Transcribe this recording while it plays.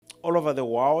all over the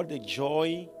world, the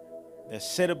joy, the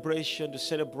celebration to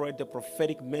celebrate the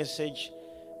prophetic message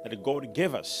that God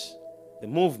gave us, the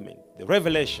movement, the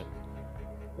revelation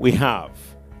we have,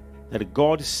 that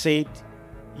God said,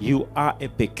 you are a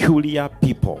peculiar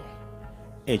people,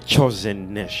 a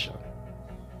chosen nation.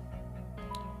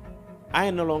 I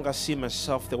no longer see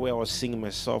myself the way I was seeing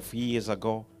myself years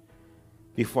ago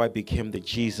before I became the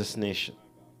Jesus nation.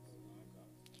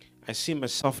 I see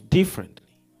myself differently.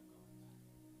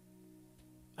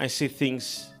 I see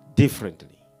things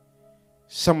differently.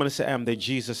 Someone say, I am the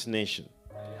Jesus nation.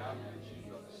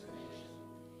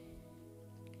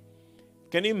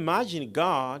 Can you imagine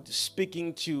God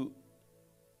speaking to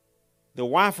the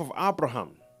wife of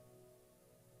Abraham?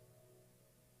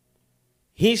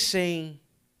 He's saying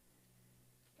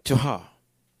to her,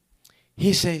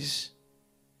 he says,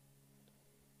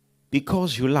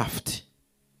 because you laughed,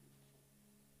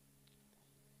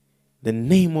 the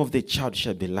name of the child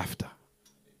shall be laughter.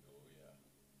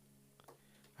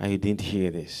 I didn't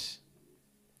hear this.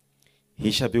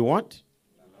 He shall be what?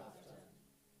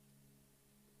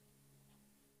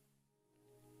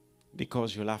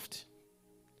 Because you laughed,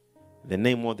 the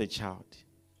name of the child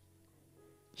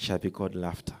shall be called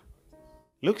laughter.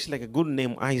 Looks like a good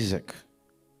name, Isaac.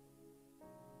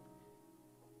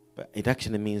 But it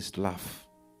actually means to laugh.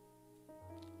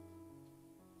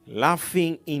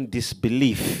 Laughing in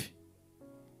disbelief.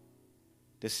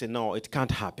 They say, no, it can't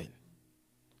happen.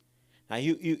 Now,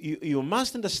 you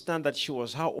must understand that she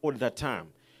was how old at that time?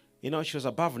 You know, she was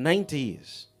above 90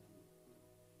 years.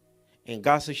 And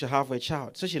God said she should have a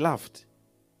child. So she laughed.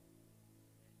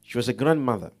 She was a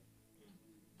grandmother.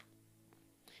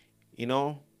 You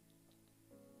know,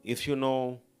 if you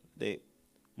know the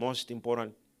most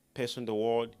important person in the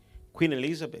world, Queen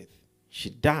Elizabeth, she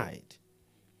died.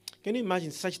 Can you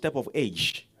imagine such type of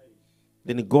age?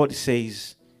 Then God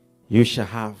says, you shall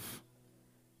have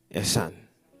a son.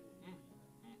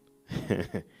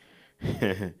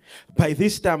 By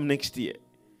this time next year,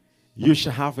 you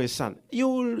shall have a son. You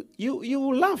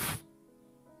will laugh.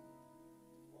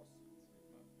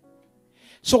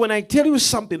 So when I tell you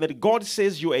something that God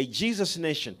says you're a Jesus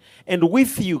nation, and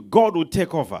with you, God will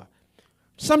take over.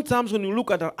 Sometimes when you look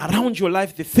at around your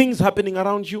life, the things happening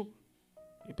around you,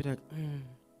 you'll be like,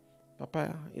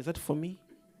 Papa, is that for me?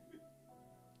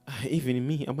 Even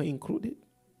me, am I included?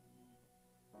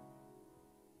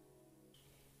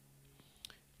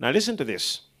 Now listen to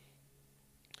this.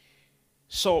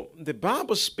 So the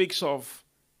Bible speaks of,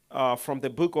 from the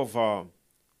book of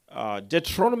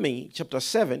Deuteronomy chapter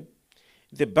 7,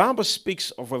 the Bible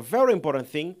speaks of a very important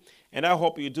thing, and I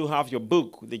hope you do have your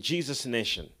book, The Jesus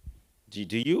Nation.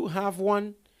 Do you have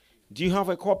one? Do you have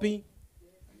a copy?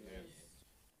 Yes.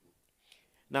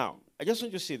 Now, I just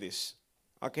want you to see this.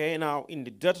 Okay, now in the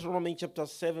Deuteronomy chapter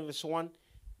 7, verse 1,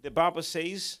 the Bible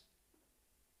says,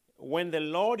 when the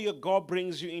Lord your God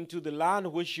brings you into the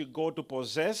land which you go to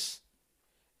possess,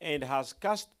 and has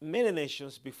cast many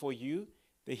nations before you,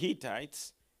 the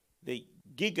Hittites, the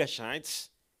Girgashites,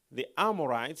 the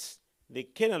Amorites, the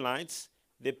Canaanites,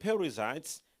 the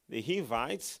Perizzites, the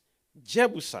Hivites,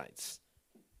 Jebusites.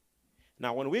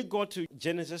 Now, when we go to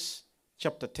Genesis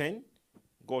chapter 10,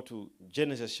 go to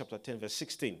Genesis chapter 10, verse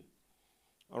 16.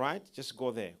 All right, just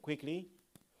go there quickly.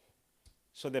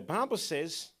 So the Bible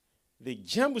says the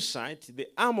Jebusite, the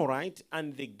Amorite,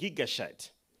 and the Girgashite.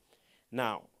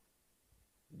 Now,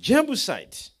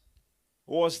 Jebusite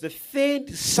was the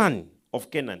third son of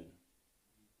Canaan.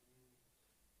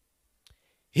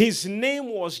 His name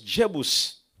was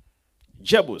Jebus.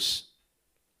 Jebus.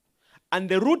 And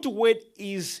the root word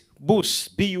is bus,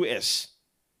 B-U-S,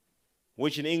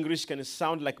 which in English can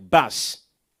sound like bus.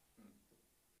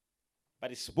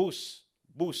 But it's bus,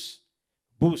 bus,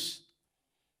 bus.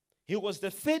 He was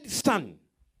the third son.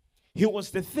 He was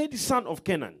the third son of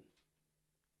Canaan.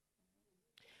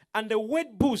 And the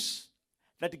word bus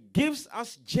that gives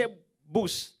us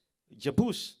Jebus,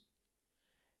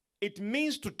 it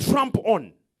means to tramp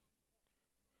on,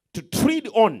 to tread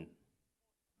on.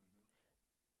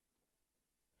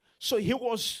 So he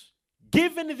was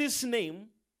given this name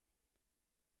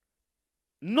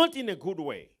not in a good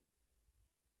way.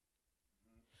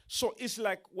 So it's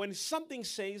like when something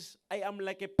says, I am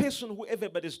like a person who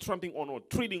everybody is tramping on or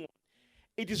treading on,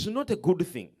 it is not a good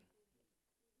thing.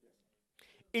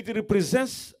 It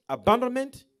represents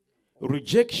abandonment,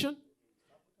 rejection,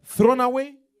 thrown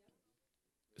away,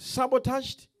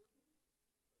 sabotaged,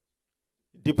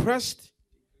 depressed.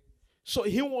 So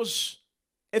he was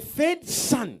a third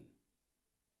son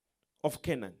of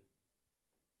Canaan,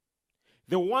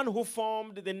 the one who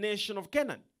formed the nation of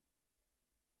Canaan.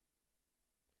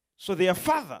 So their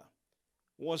father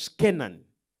was Canaan,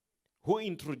 who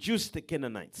introduced the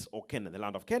Canaanites, or Canaan, the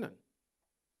land of Canaan.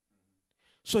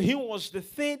 So he was the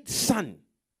third son.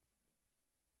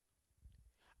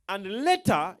 And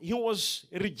later, he was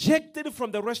rejected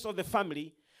from the rest of the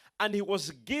family, and he was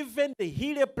given the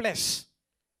hilly place,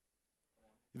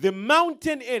 the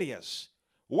mountain areas,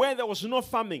 where there was no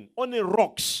farming, only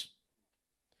rocks.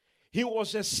 He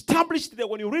was established there.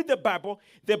 When you read the Bible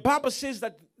says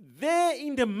that there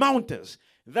in the mountains,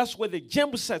 that's where the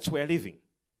Jebusites were living.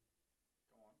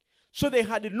 So they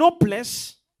had no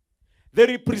place. They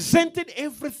represented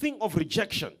everything of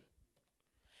rejection.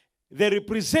 They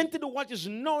represented what is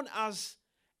known as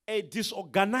a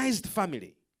disorganized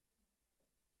family.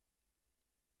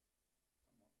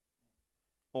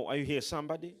 Oh, are you here,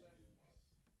 somebody?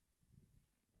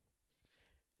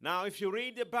 Now, if you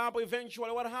read the Bible,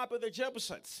 eventually what happened to the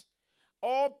Jebusites?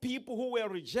 All people who were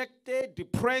rejected,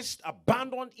 depressed,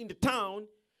 abandoned in the town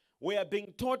were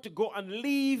being taught to go and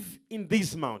live in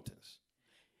these mountains.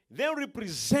 They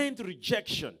represent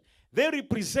rejection. They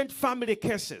represent family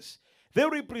cases. They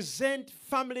represent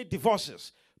family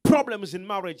divorces, problems in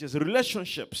marriages,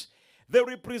 relationships. They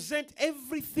represent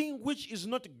everything which is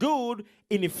not good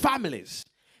in families.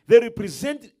 They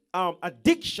represent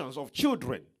addictions of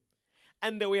children.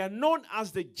 And they were known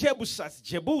as the Jebusites,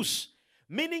 Jebus,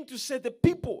 meaning to say the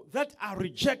people that are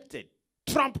rejected,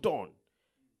 trampled on.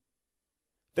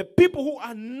 The people who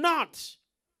are not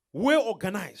well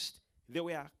organized, they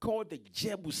were called the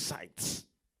Jebusites.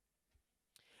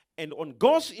 And on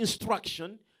God's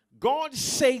instruction, God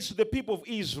says to the people of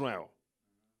Israel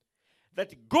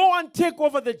that go and take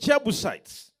over the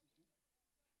Jebusites.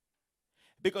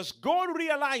 Because God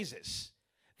realizes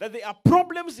that there are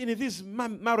problems in these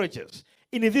marriages,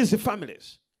 in these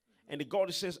families. And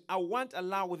God says, I won't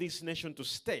allow this nation to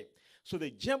stay. So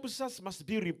the Jebusites must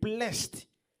be replaced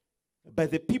by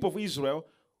the people of Israel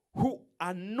who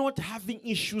are not having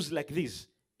issues like this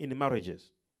in the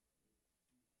marriages.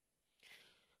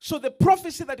 So the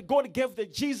prophecy that God gave the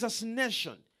Jesus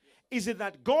nation is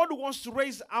that God wants to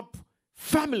raise up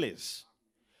families,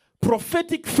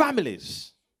 prophetic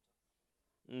families.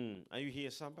 Are you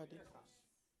here, somebody?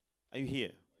 Are you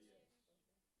here?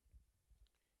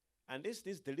 And this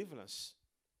is deliverance.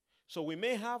 So we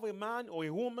may have a man or a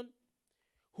woman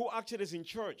who actually is in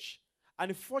church.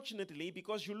 Unfortunately,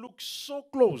 because you look so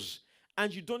close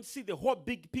and you don't see the whole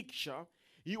big picture,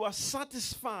 you are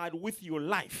satisfied with your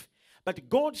life. But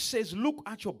God says, look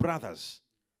at your brothers.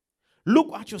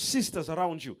 Look at your sisters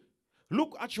around you.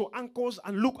 Look at your uncles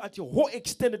and look at your whole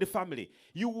extended family.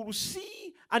 You will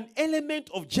see an element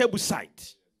of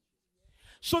Jebusite.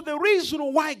 So the reason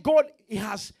why God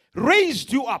has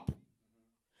raised you up,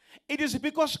 it is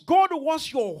because God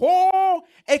wants your whole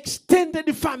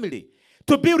extended family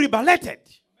to be rebelated.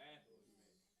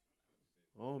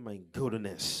 Oh my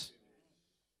goodness.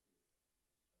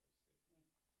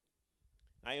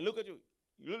 I look at you.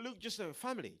 You look just at a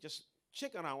family. Just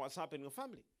check around what's happening in your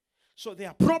family. So there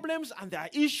are problems and there are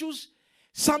issues.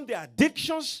 Some there are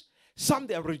addictions. Some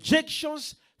there are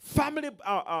rejections. Family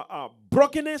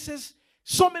brokennesses.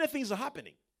 So many things are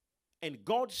happening. And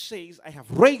God says, I have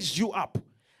raised you up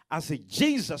as a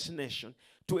Jesus nation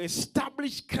to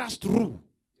establish Christ's rule.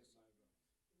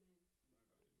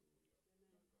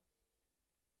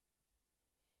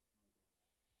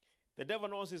 The devil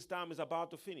knows his time is about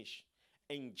to finish.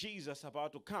 And Jesus is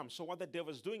about to come. So what the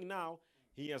devil is doing now,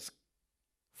 he has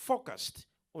focused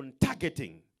on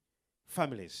targeting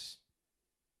families.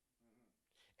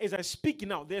 As I speak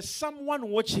now, there's someone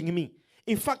watching me.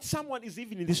 In fact, someone is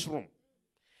even in this room.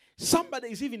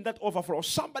 Somebody is even that overflow.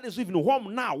 Somebody is even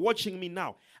home now, watching me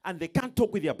now. And they can't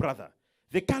talk with their brother.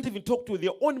 They can't even talk to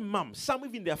their own mom. Some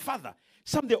even their father.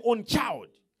 Some their own child.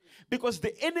 Because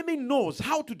the enemy knows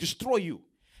how to destroy you.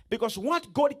 Because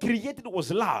what God created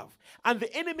was love. And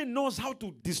the enemy knows how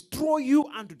to destroy you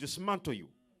and to dismantle you.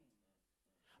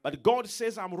 But God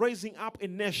says, I'm raising up a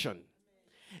nation.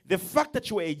 The fact that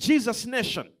you are a Jesus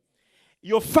nation,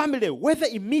 your family, whether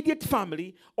immediate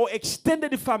family or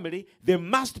extended family, there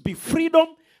must be freedom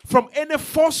from any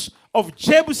force of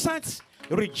Jebusites,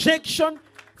 rejection,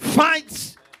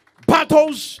 fights,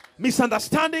 battles,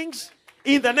 misunderstandings,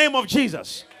 in the name of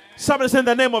Jesus. Somebody say in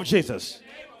the name of Jesus.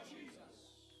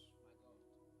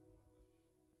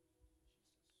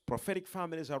 Prophetic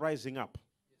families are rising up.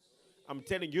 I'm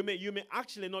telling you, you may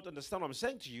actually not understand what I'm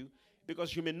saying to you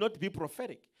because you may not be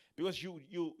prophetic. Because you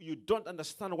don't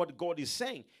understand what God is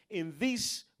saying. In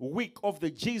this week of the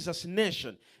Jesus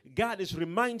nation, God is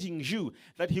reminding you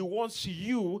that he wants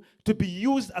you to be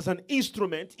used as an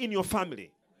instrument in your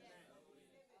family.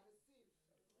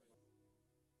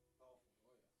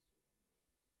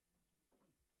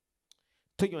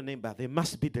 Tell your neighbor, there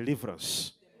must be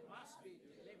deliverance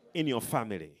in your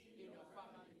family.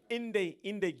 In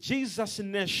the Jesus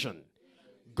nation,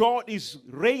 God is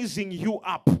raising you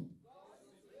up.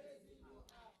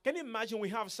 Can you imagine we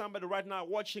have somebody right now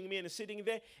watching me and sitting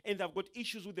there and they've got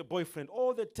issues with the boyfriend.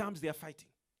 All the times they are fighting.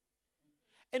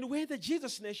 And we're the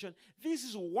Jesus nation. This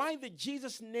is why the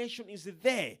Jesus nation is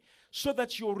there. So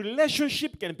that your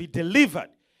relationship can be delivered.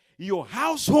 Your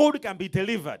household can be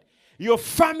delivered. Your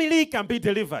family can be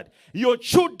delivered. Your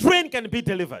children can be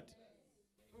delivered.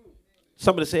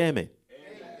 Somebody say amen.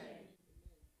 Amen.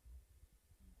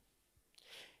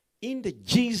 In the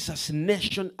Jesus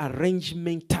nation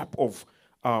arrangement type of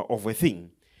a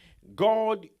thing,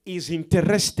 God is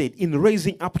interested in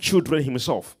raising up children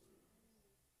himself.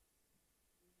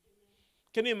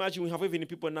 Can you imagine we have even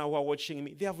people now who are watching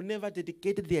me, they have never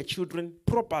dedicated their children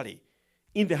properly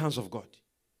in the hands of God.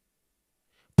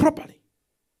 Properly.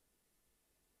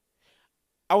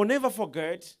 I will never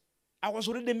forget, I was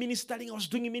already ministering, I was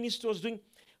doing ministry,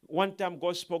 one time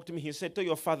God spoke to me, he said, tell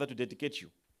your father to dedicate you.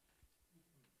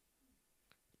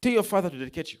 Tell your father to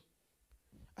dedicate you.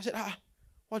 I said,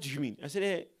 what do you mean? I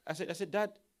said,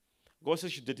 Dad, God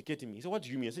says you should dedicate me. He said, what do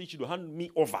you mean? I said, you should hand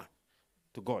me over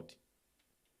to God.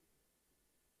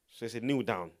 So I said, kneel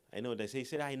down. I know they say. He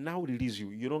said, I now release you.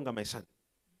 You don't got my son.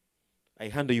 I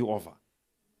hand you over.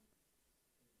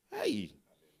 Hey.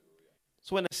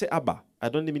 So when I say Abba, I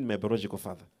don't mean my biological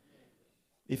father.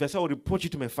 If I say I will report you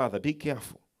to my father, be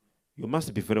careful. You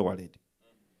must be very worried.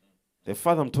 The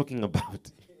father I'm talking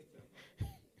about.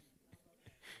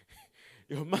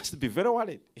 You must be very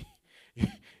worried.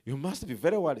 You must be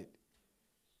very worried.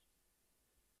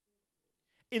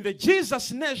 In the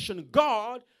Jesus nation,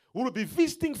 God will be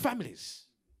visiting families.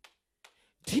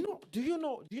 Do you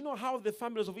know how the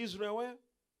families of Israel were?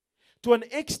 To an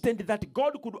extent that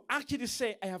God could actually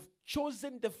say, I have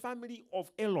chosen the family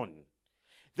of Aaron.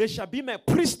 They shall be my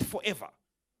priest forever.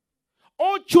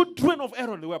 All children of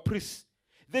Aaron were priests.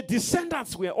 The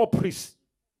descendants were all priests.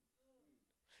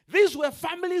 These were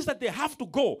families that they have to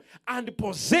go and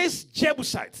possess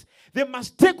Jebusites. They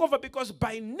must take over because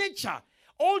by nature,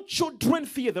 all children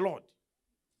fear the Lord.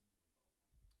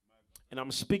 And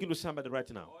I'm speaking to somebody right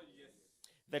now.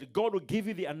 That God will give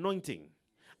you the anointing.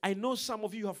 I know some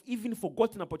of you have even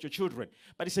forgotten about your children.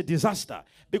 But it's a disaster.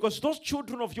 Because those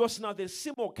children of yours now, they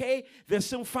seem okay. They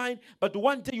seem fine. But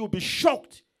one day you'll be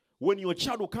shocked when your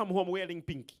child will come home wearing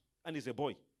pink. And he's a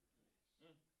boy.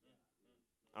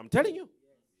 I'm telling you.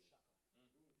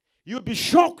 You'll be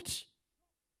shocked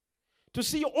to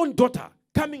see your own daughter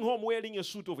coming home wearing a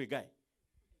suit of a guy.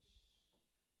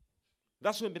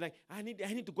 That's when you'll be like, I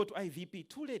need to go to IVP.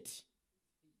 Too late.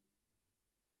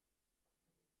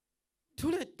 Too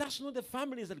late. That's not the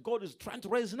families that God is trying to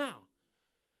raise now.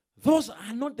 Those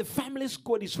are not the families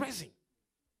God is raising.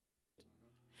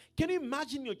 Can you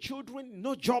imagine your children,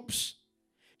 no jobs,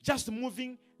 just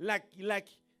moving like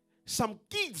some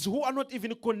kids who are not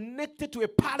even connected to a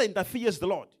parent that fears the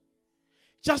Lord?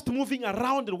 Just moving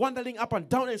around and wandering up and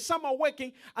down, and some are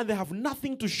working and they have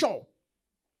nothing to show.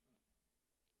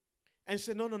 And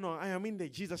say, no, I am in the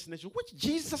Jesus nation. Which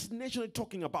Jesus nation are you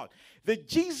talking about? The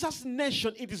Jesus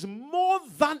nation, it is more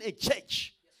than a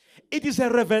church. It is a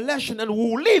revelation, and we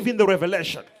will live in the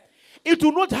revelation. It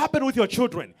will not happen with your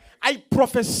children. I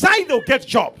prophesy they'll get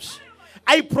jobs.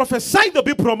 I prophesy they'll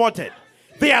be promoted.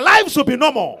 Their lives will be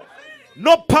normal.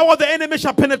 No power of the enemy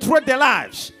shall penetrate their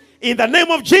lives. In the name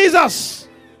of Jesus.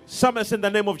 Someone say in the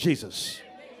name of Jesus.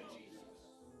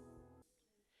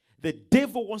 The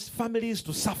devil wants families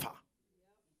to suffer.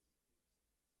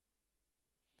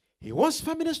 He wants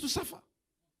families to suffer.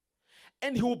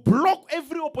 And he will block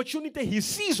every opportunity he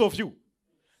sees of you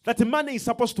that money is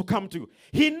supposed to come to you.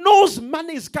 He knows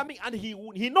money is coming, and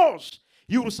he knows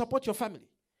you will support your family.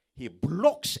 He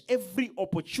blocks every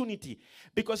opportunity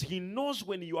because he knows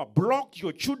when you are blocked,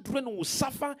 your children will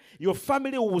suffer, your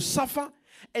family will suffer.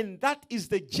 And that is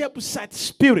the Jebusite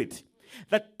spirit.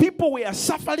 That people were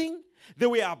suffering, they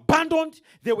were abandoned,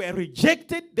 they were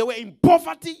rejected, they were in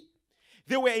poverty,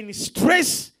 they were in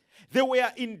stress, they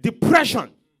were in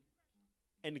depression.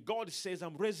 And God says,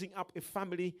 I'm raising up a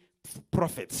family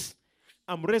prophets.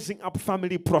 I'm raising up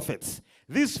family prophets.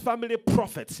 These family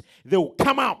prophets, they will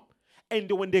come up. And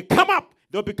when they come up,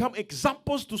 they'll become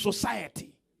examples to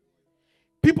society.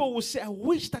 People will say, I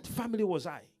wish that family was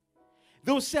I.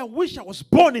 They will say, I wish I was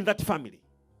born in that family.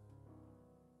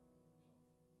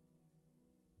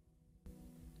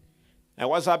 And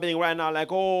what's happening right now? Like,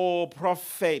 oh,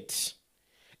 prophet.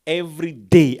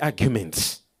 Everyday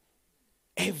arguments.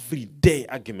 Everyday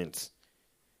arguments.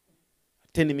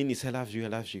 10 minutes, I love you, I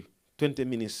love you. 20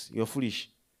 minutes, you're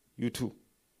foolish. You too.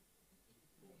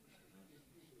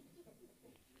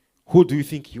 Who do you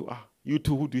think you are? You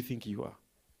too, who do you think you are?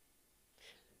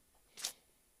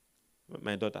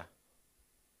 My daughter.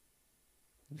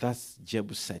 That's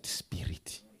Jebusite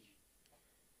spirit.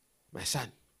 My son.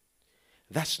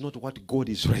 That's not what God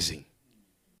is raising.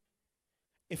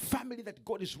 A family that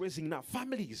God is raising now.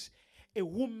 Families. A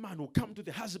woman will come to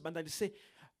the husband and say,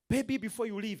 baby, before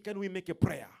you leave, can we make a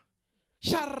prayer?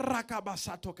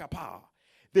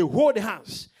 They hold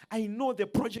hands. I know the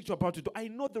project you're about to do. I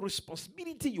know the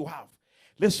responsibility you have.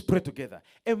 Let's pray together.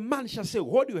 A man shall say,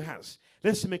 hold your hands.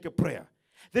 Let's make a prayer.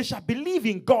 They shall believe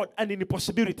in God and in the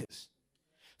possibilities.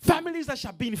 Families that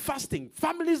shall be in fasting,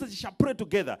 families that shall pray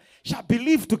together, shall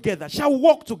believe together, shall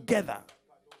walk together.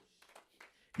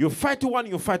 You fight one,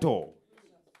 you fight all.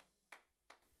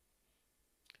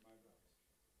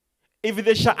 If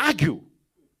they shall argue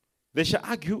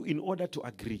in order to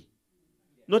agree,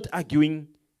 not arguing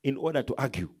in order to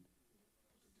argue.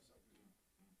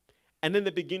 And then they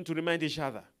begin to remind each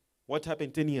other what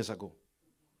happened 10 years ago.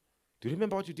 Do you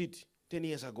remember what you did 10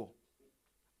 years ago?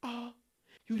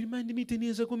 You reminded me 10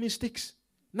 years ago mistakes.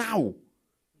 Now,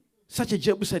 such a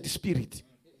Jebusite spirit.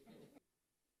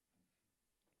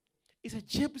 It's a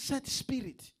Jebusite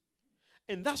spirit.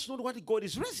 And that's not what God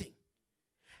is raising.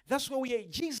 That's why we are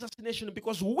Jesus nation,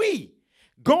 because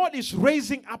God is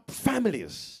raising up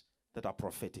families that are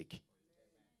prophetic.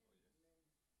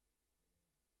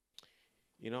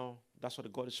 You know, that's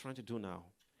what God is trying to do now.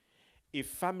 If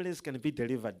families can be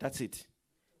delivered, that's it.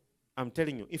 I'm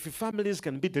telling you, if families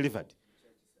can be delivered,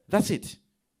 that's it.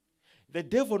 The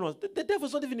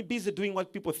devil's not even busy doing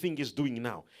what people think he's doing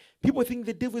now. People think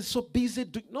the devil is so busy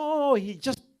doing. No, he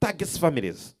just targets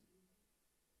families.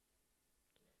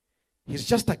 He's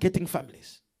just targeting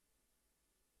families.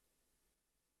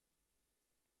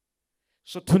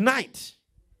 So tonight,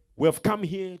 we have come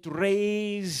here to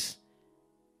raise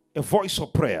a voice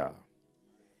of prayer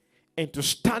and to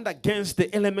stand against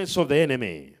the elements of the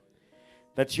enemy,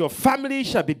 that your family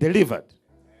shall be delivered.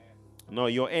 No,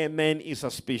 your amen is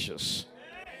suspicious.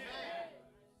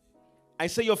 I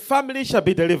say your family shall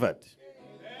be delivered.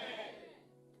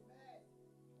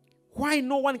 Why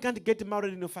no one can't get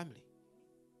married in your family?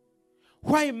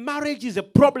 Why marriage is a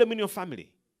problem in your family?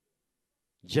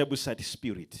 Jebusite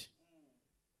spirit.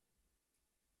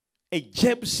 A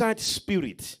Jebusite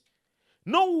spirit.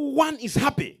 No one is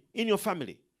happy in your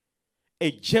family. A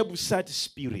Jebusite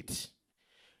spirit.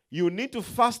 You need to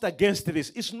fast against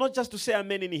this. It's not just to say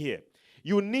amen in here.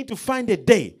 You need to find a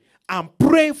day and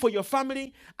pray for your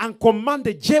family and command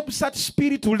the Jebusite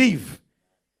spirit to leave.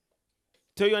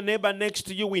 Tell your neighbor next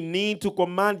to you, we need to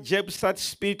command Jebusite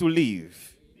spirit to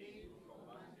leave.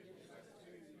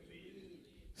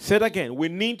 Say it again. We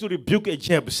need to rebuke a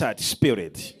Jebusite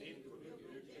spirit.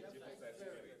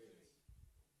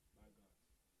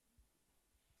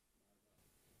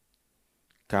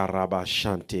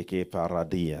 Karabashanteke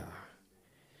paradia.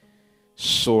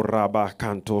 Soraba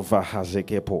kanto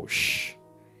vahazeke posh.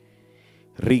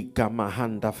 Rika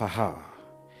mahanda faha.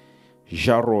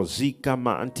 Jarozika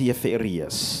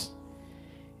maantieferias.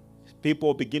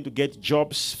 People begin to get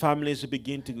jobs. Families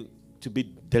begin to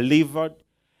be delivered.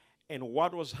 And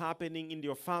what was happening in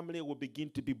your family will begin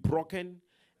to be broken.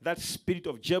 That spirit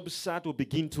of Jebusite will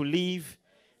begin to leave.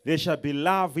 There shall be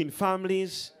love in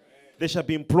families. There shall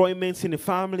be employments in the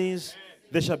families.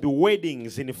 There shall be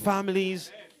weddings in the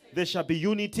families. There shall be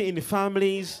unity in the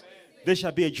families. There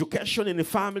shall be education in the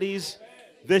families.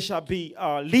 There shall be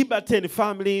liberty in the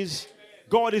families.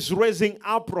 God is raising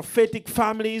up prophetic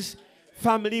families,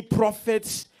 family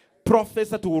prophets, prophets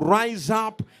that will rise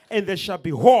up, and there shall be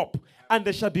hope, and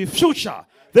there shall be future.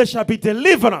 There shall be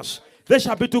deliverance. There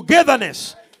shall be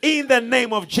togetherness in the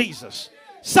name of Jesus.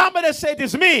 Somebody say, it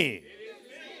is me.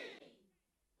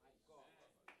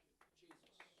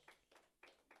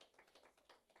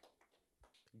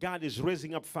 God is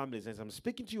raising up families. As I'm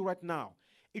speaking to you right now,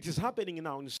 it is happening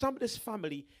now. In somebody's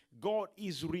family, God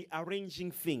is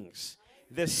rearranging things.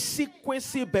 The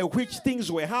sequence by which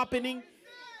things were happening,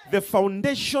 the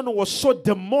foundation was so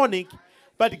demonic,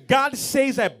 but God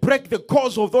says, I break the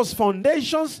cause of those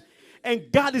foundations,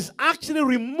 and God is actually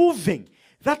removing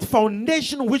that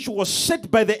foundation which was set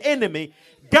by the enemy.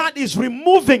 God is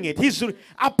removing it. He's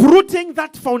uprooting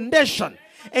that foundation.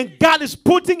 And God is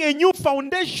putting a new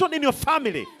foundation in your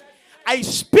family. I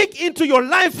speak into your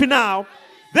life now.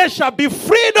 There shall be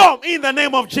freedom in the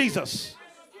name of Jesus.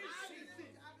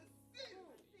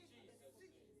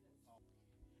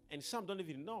 And some don't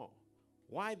even know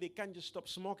why they can't just stop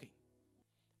smoking.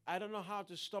 I don't know how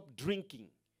to stop drinking.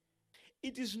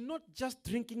 It is not just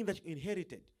drinking that you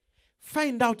inherited.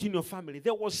 Find out in your family.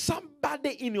 There was somebody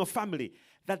in your family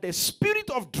that the spirit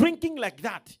of drinking like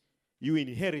that You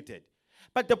inherited.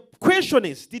 But the question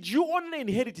is, did you only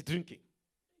inherit drinking?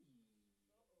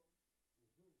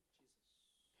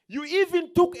 You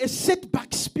even took a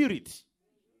setback spirit.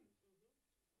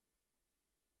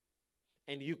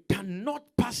 And you cannot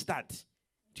pass that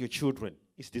to your children.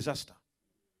 It's disaster.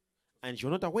 And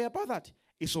you're not aware about that.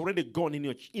 It's already gone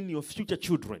in your future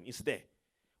children. It's there,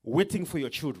 waiting for your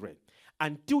children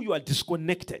until you are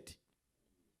disconnected.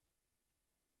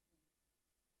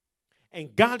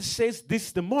 And God says this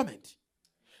is the moment.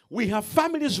 We have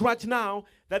families right now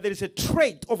that there is a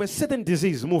trait of a certain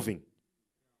disease moving.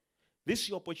 This is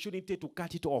your opportunity to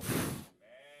cut it off.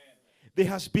 There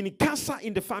has been cancer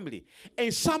in the family.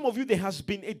 And some of you, there has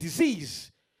been a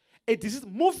disease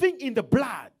moving in the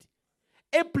blood.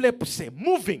 Epilepsy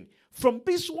moving. From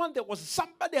this one, there was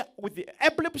somebody with the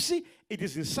epilepsy. It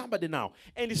is in somebody now.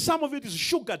 And some of it is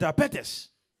sugar, diabetes.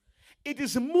 It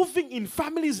is moving in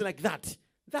families like that.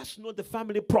 That's not the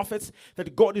family prophets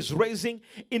that God is raising.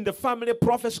 In the family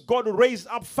prophets, God raised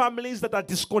up families that are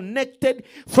disconnected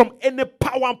from any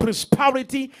power and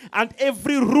prosperity and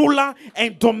every ruler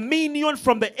and dominion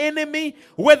from the enemy,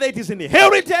 whether it is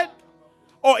inherited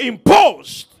or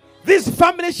imposed. This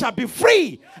family shall be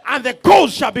free and the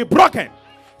codes shall be broken.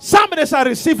 Somebody shall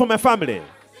receive from my family.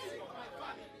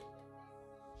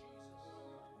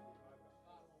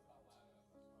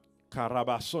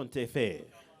 Karabasonte fe.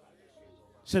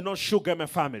 Say, no sugar in my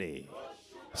family.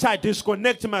 Say, I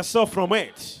disconnect myself from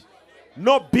it.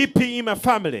 No BP in my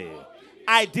family.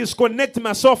 I disconnect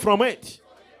myself from it.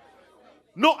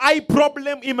 No eye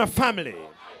problem in my family.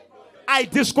 I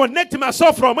disconnect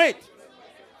myself from it.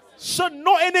 So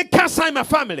no any cancer in my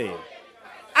family.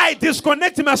 I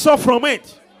disconnect myself from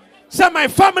it. So my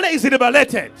family is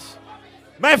liberated.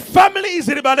 My family is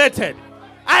liberated.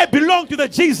 I belong to the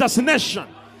Jesus nation.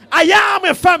 I am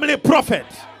a family prophet.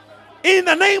 In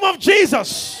the name of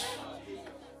Jesus.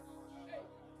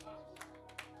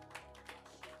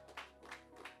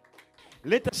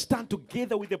 Let us stand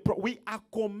together with the we are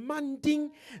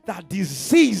commanding that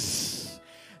disease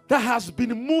that has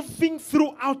been moving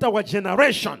throughout our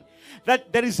generation.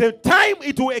 That there is a time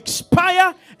it will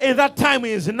expire, and that time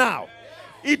is now.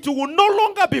 It will no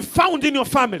longer be found in your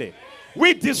family.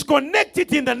 We disconnect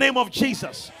it in the name of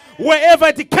Jesus. Wherever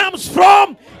it comes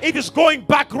from, it is going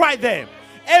back right there.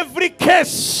 Every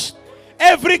case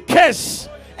in the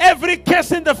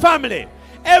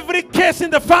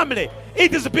family,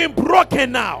 it is being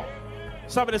broken now.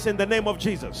 Somebody say in the name of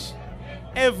Jesus.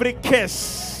 Every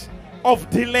case of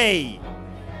delay,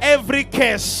 every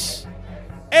case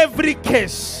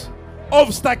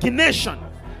of stagnation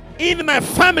in my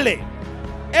family,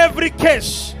 every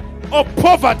case of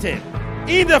poverty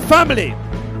in the family,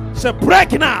 say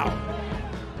break now.